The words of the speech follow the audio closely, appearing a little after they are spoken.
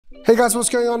Hey guys, what's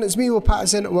going on? It's me,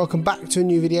 Paterson, and welcome back to a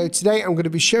new video. Today I'm going to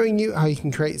be showing you how you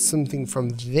can create something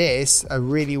from this, a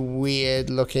really weird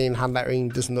looking hand lettering,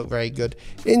 doesn't look very good,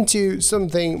 into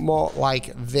something more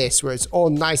like this, where it's all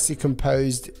nicely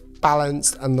composed,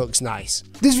 balanced, and looks nice.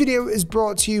 This video is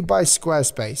brought to you by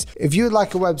Squarespace. If you would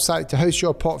like a website to host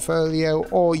your portfolio,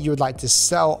 or you would like to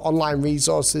sell online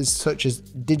resources such as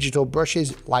digital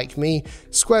brushes like me,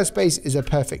 Squarespace is a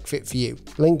perfect fit for you.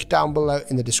 Link down below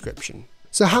in the description.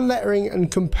 So hand lettering and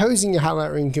composing your hand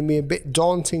lettering can be a bit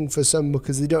daunting for some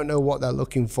because they don't know what they're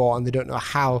looking for and they don't know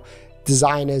how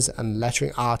designers and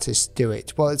lettering artists do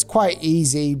it. Well, it's quite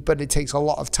easy, but it takes a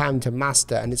lot of time to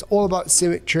master, and it's all about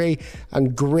symmetry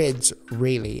and grids,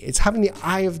 really. It's having the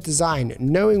eye of design,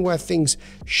 knowing where things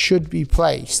should be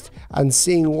placed and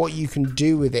seeing what you can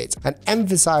do with it, and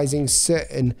emphasizing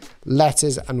certain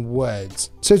letters and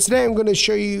words. So today I'm going to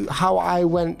show you how I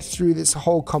went through this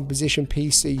whole composition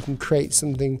piece so you can create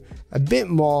something a bit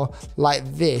more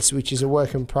like this, which is a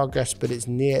work in progress, but it's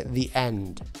near the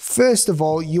end. First of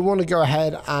all, you want to go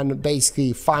ahead and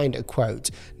basically find a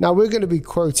quote. Now we're going to be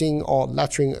quoting or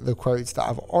lettering the quotes that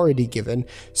I've already given.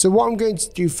 So what I'm going to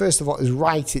do first of all is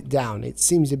write it down. It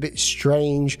seems a bit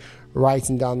strange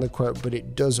writing down the quote, but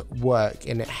it does work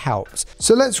and it helps.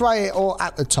 So let's write it all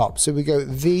at the top. So we go,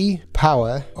 the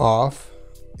power of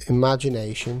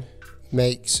imagination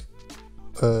makes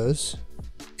us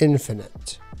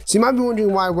infinite. So you might be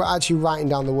wondering why we're actually writing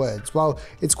down the words. Well,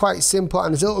 it's quite simple,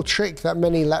 and it's a little trick that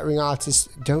many lettering artists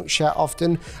don't share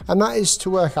often, and that is to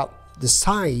work out the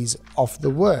size of the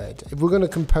word. If we're going to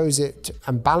compose it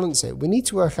and balance it, we need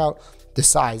to work out the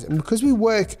size. And because we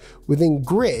work within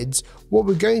grids, what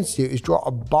we're going to do is draw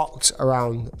a box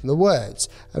around the words.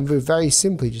 And we very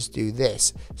simply just do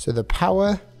this. So the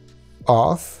power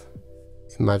of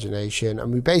imagination,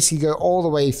 and we basically go all the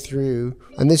way through,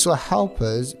 and this will help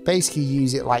us basically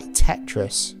use it like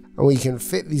Tetris, and we can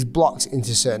fit these blocks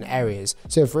into certain areas.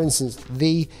 So for instance,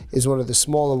 the is one of the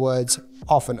smaller words,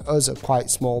 often us are quite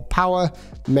small, power,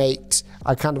 makes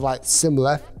are kind of like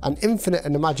similar, and infinite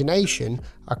and imagination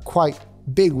are quite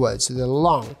big words, so they're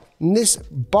long. And this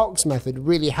box method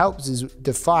really helps us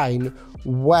define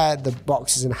where the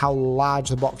boxes and how large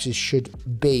the boxes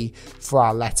should be for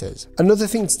our letters. Another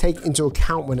thing to take into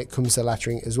account when it comes to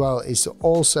lettering as well is to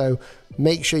also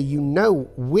make sure you know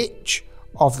which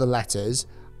of the letters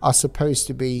are supposed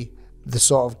to be the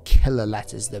sort of killer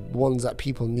letters, the ones that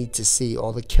people need to see,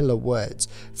 or the killer words.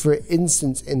 For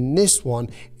instance, in this one,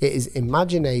 it is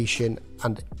imagination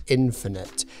and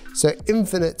infinite. So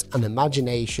infinite and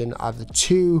imagination are the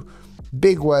two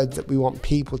big words that we want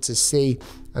people to see,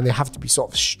 and they have to be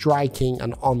sort of striking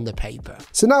and on the paper.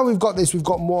 So now we've got this, we've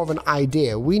got more of an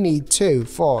idea. We need 2,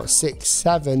 4, 6,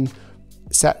 7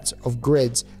 sets of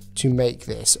grids to make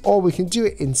this, or we can do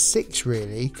it in 6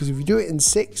 really, because if you do it in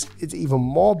 6, it's even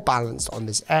more balanced on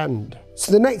this end.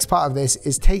 So the next part of this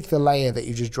is take the layer that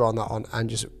you've just drawn that on and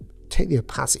just take the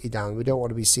opacity down. We don't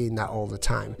want to be seeing that all the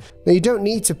time. Now you don't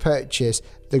need to purchase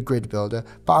the grid builder,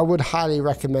 but I would highly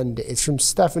recommend it. It's from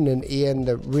Stefan and Ian,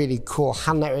 the really cool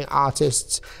hand lettering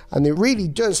artists, and it really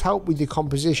does help with your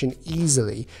composition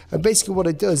easily. And basically what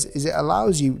it does is it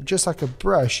allows you, just like a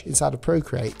brush inside of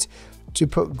Procreate, to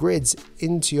put grids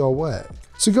into your work.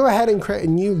 So go ahead and create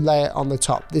a new layer on the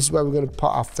top. This is where we're going to put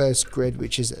our first grid,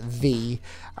 which is the,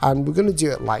 and we're going to do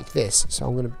it like this. So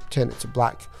I'm going to turn it to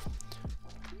black,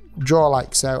 draw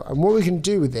like so, and what we can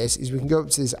do with this is we can go up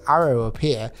to this arrow up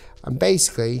here and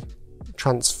basically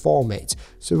transform it.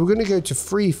 So we're going to go to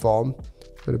freeform.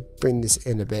 I'm going to bring this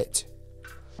in a bit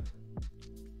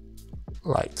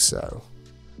like so.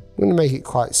 I'm going to make it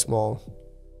quite small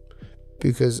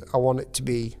because I want it to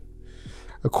be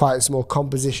a quite small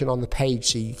composition on the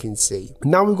page so you can see.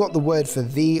 Now we've got the word for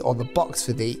the, or the box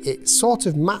for the, it sort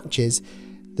of matches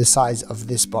the size of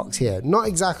this box here. Not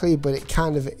exactly, but it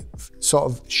kind of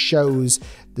sort of shows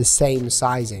the same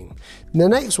sizing. The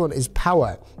next one is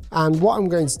power, and what I'm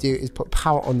going to do is put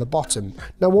power on the bottom.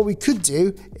 Now what we could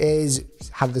do is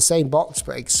have the same box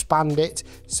but expand it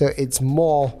so it's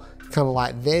more kind of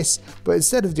like this, but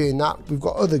instead of doing that, we've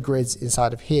got other grids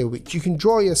inside of here which you can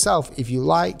draw yourself if you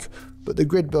like, but the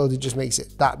grid builder just makes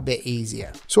it that bit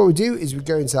easier. So what we do is we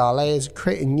go into our layers,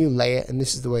 create a new layer, and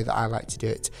this is the way that I like to do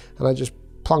it, and I just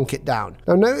plonk it down.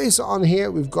 Now notice on here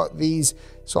we've got these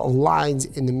sort of lines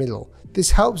in the middle.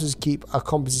 This helps us keep our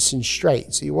composition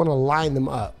straight, so you want to line them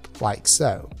up like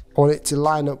so. I want it to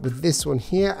line up with this one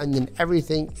here, and then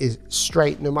everything is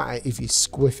straight no matter if you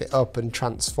squiff it up and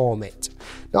transform it.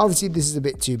 Now obviously this is a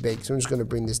bit too big, so I'm just going to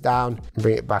bring this down and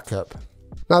bring it back up.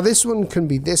 Now this one can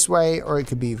be this way, or it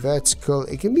could be vertical.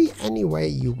 It can be any way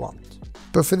you want.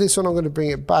 But for this one, I'm going to bring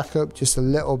it back up just a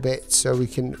little bit so we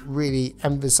can really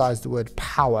emphasize the word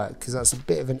power, because that's a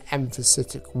bit of an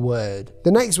emphatic word.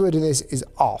 The next word in this is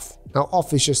off. Now,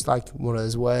 off is just like one of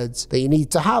those words that you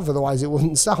need to have, otherwise it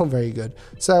wouldn't sound very good.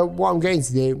 So what I'm going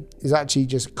to do is actually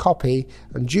just copy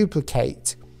and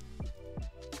duplicate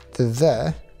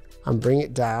the and bring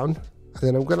it down. And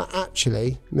then I'm going to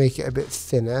actually make it a bit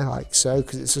thinner like so,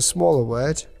 because it's a smaller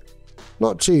word.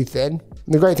 Not too thin.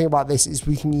 And the great thing about this is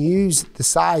we can use the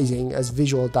sizing as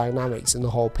visual dynamics in the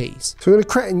whole piece. So we're going to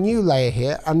create a new layer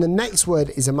here, and the next word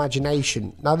is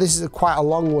imagination. Now this is quite a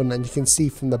long one, and you can see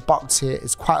from the box here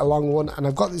it's quite a long one, and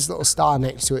I've got this little star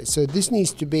next to it, so this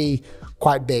needs to be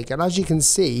quite big. And as you can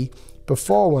see,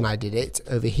 before when I did it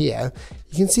over here,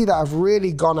 you can see that I've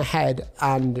really gone ahead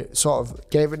and sort of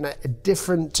given it a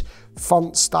different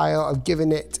font style. I've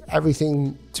given it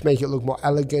everything to make it look more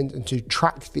elegant and to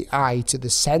attract the eye to the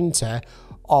center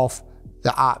of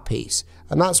the art piece.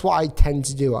 And that's what I tend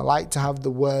to do. I like to have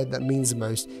the word that means the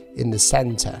most in the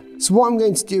center. So what I'm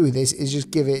going to do with this is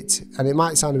just give it, and it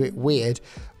might sound a bit weird,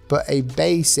 but a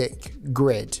basic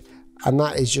grid. And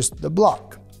that is just the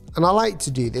block. And I like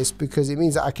to do this because it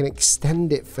means that I can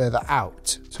extend it further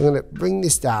out. So I'm going to bring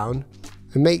this down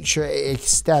and make sure it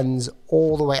extends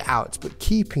all the way out, but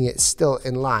keeping it still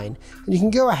in line. And you can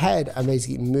go ahead and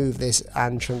basically move this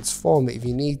and transform it if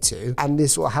you need to. And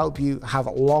this will help you have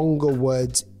longer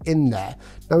words in there.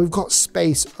 Now we've got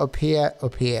space up here,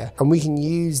 and we can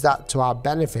use that to our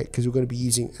benefit because we're going to be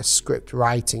using a script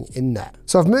writing in there.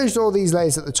 So I've merged all these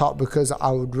layers at the top because I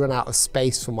would run out of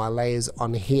space for my layers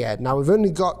on here. Now we've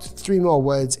only got 3 more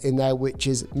words in there, which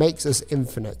is makes us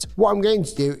infinite. What I'm going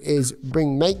to do is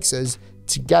bring makes us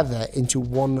together into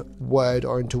one word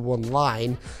or into one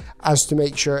line as to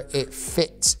make sure it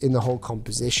fits in the whole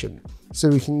composition. So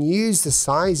we can use the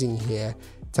sizing here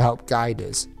to help guide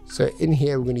us. So in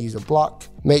here, we're going to use a block.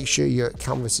 Make sure your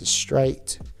canvas is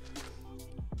straight.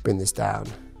 Bring this down.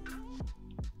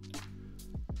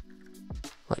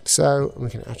 Like so, and we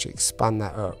can actually expand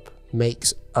that up.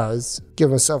 Makes us.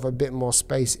 Give myself a bit more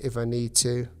space if I need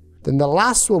to. Then the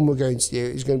last one we're going to do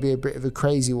is going to be a bit of a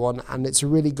crazy one, and it's a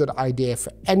really good idea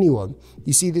for anyone.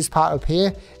 You see this part up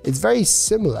here? It's very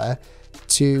similar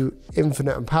to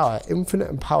infinite and power. Infinite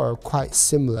and power are quite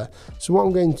similar. So what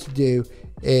I'm going to do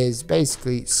is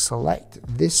basically select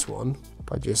this one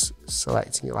by just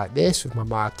selecting it like this with my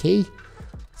marquee,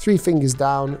 3 fingers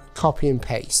down, copy and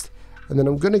paste. And then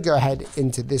I'm going to go ahead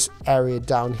into this area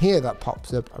down here that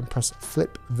pops up and press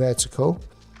flip vertical,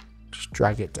 just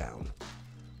drag it down.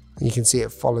 And you can see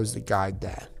it follows the guide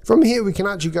there. From here, we can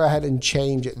actually go ahead and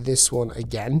change this one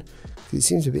again, because it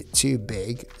seems a bit too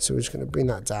big. So we're just going to bring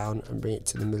that down and bring it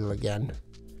to the middle again.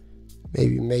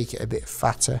 Maybe make it a bit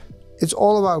fatter. It's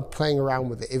all about playing around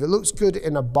with it. If it looks good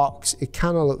in a box, it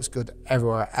kind of looks good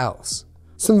everywhere else.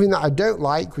 Something that I don't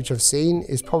like, which I've seen,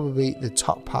 is probably the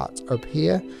top part up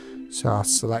here. So I'll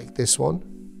select this one.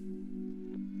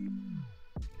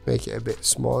 Make it a bit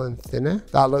smaller and thinner.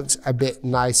 That looks a bit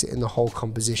nicer in the whole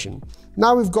composition.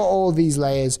 Now we've got all these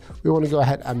layers, we want to go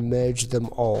ahead and merge them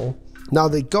all. Now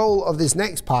the goal of this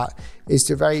next part is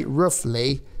to very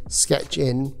roughly sketch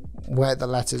in where the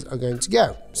letters are going to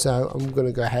go. So I'm going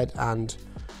to go ahead and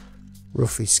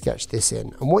roughly sketch this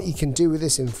in. And what you can do with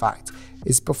this, in fact,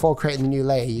 is before creating the new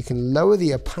layer, you can lower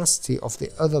the opacity of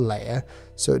the other layer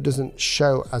so it doesn't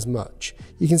show as much.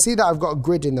 You can see that I've got a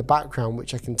grid in the background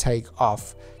which I can take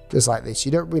off just like this.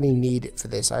 You don't really need it for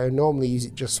this. I normally use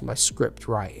it just for my script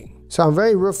writing. So I'm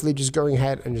very roughly just going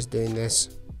ahead and just doing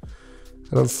this.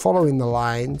 And I'm following the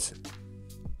lines.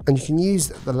 And you can use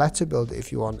the letter builder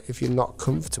if you want, if you're not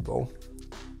comfortable.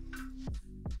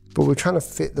 But we're trying to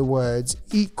fit the words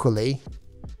equally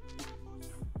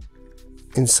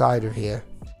inside of here.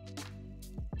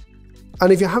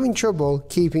 And if you're having trouble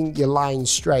keeping your lines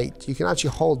straight, you can actually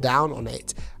hold down on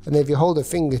it. And if you hold a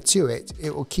finger to it,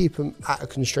 it will keep them at a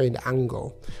constrained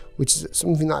angle, which is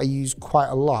something that I use quite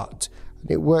a lot.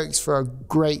 And it works for a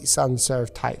great sans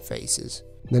serif typefaces.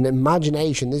 Then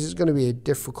imagination, this is going to be a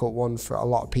difficult one for a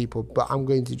lot of people, but I'm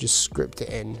going to just script it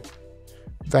in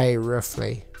very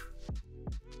roughly.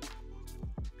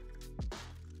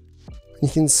 You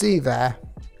can see there,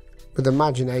 with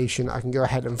imagination, I can go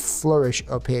ahead and flourish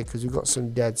up here because we've got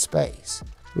some dead space.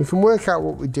 We can work out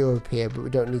what we do up here, but we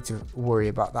don't need to worry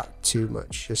about that too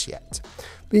much just yet.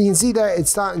 But you can see there it's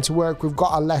starting to work. We've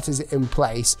got our letters in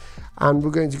place, and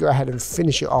we're going to go ahead and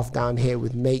finish it off down here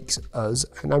with makes us.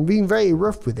 And I'm being very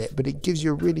rough with it, but it gives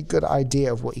you a really good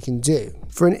idea of what you can do.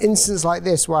 For an instance like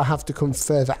this where I have to come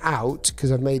further out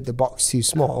because I've made the box too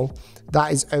small,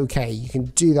 that is okay. You can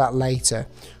do that later.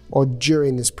 or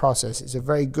during this process. It's a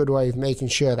very good way of making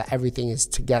sure that everything is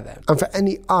together. And for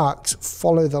any arcs,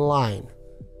 follow the line,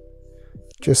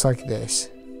 just like this.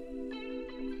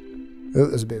 Oh,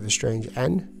 there's a bit of a strange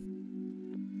N.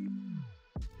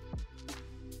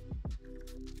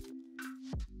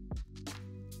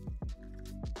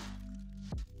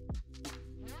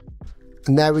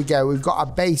 And there we go, we've got our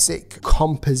basic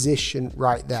composition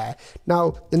right there.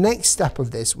 Now, the next step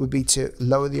of this would be to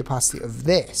lower the opacity of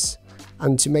this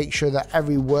and to make sure that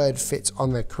every word fits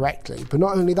on there correctly. But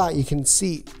not only that, you can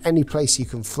see any place you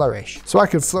can flourish. So I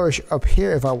could flourish up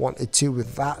here if I wanted to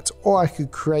with that, or I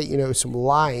could create, you know, some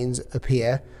lines up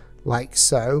here like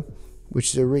so,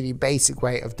 which is a really basic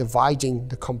way of dividing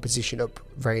the composition up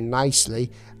very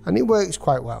nicely, and it works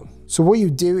quite well. So what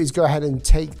you do is go ahead and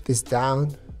take this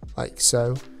down like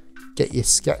so, get your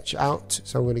sketch out.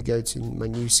 So I'm going to go to my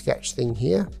new sketch thing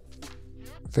here,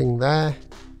 thing there,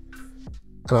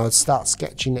 and I would start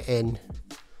sketching it in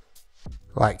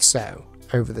like so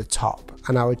over the top,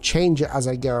 and I would change it as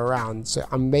I go around. So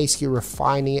I'm basically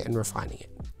refining it and refining it.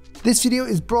 This video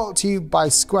is brought to you by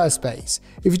Squarespace.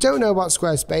 If you don't know about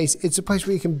Squarespace, it's a place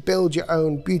where you can build your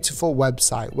own beautiful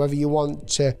website, whether you want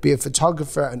to be a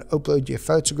photographer and upload your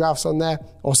photographs on there,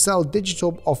 or sell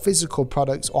digital or physical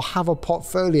products, or have a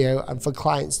portfolio and for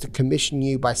clients to commission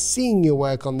you by seeing your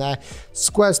work on there.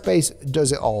 Squarespace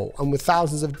does it all, and with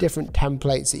thousands of different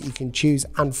templates that you can choose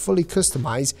and fully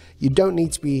customize, you don't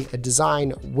need to be a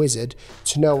design wizard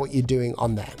to know what you're doing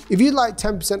on there. If you'd like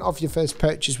 10% off your first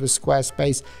purchase with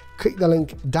Squarespace, click the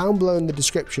link down below in the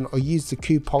description, or use the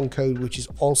coupon code which is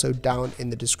also down in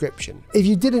the description. If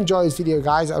you did enjoy this video,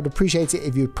 guys, I would appreciate it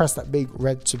if you would press that big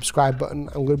red subscribe button.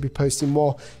 I'm going to be posting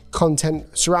more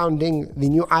content surrounding the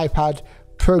new iPad,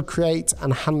 Procreate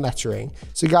and hand lettering.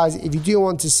 So guys, if you do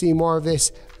want to see more of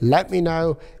this, let me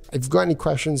know. If you've got any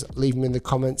questions, leave them in the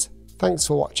comments. Thanks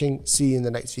for watching. See you in the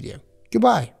next video.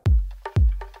 Goodbye.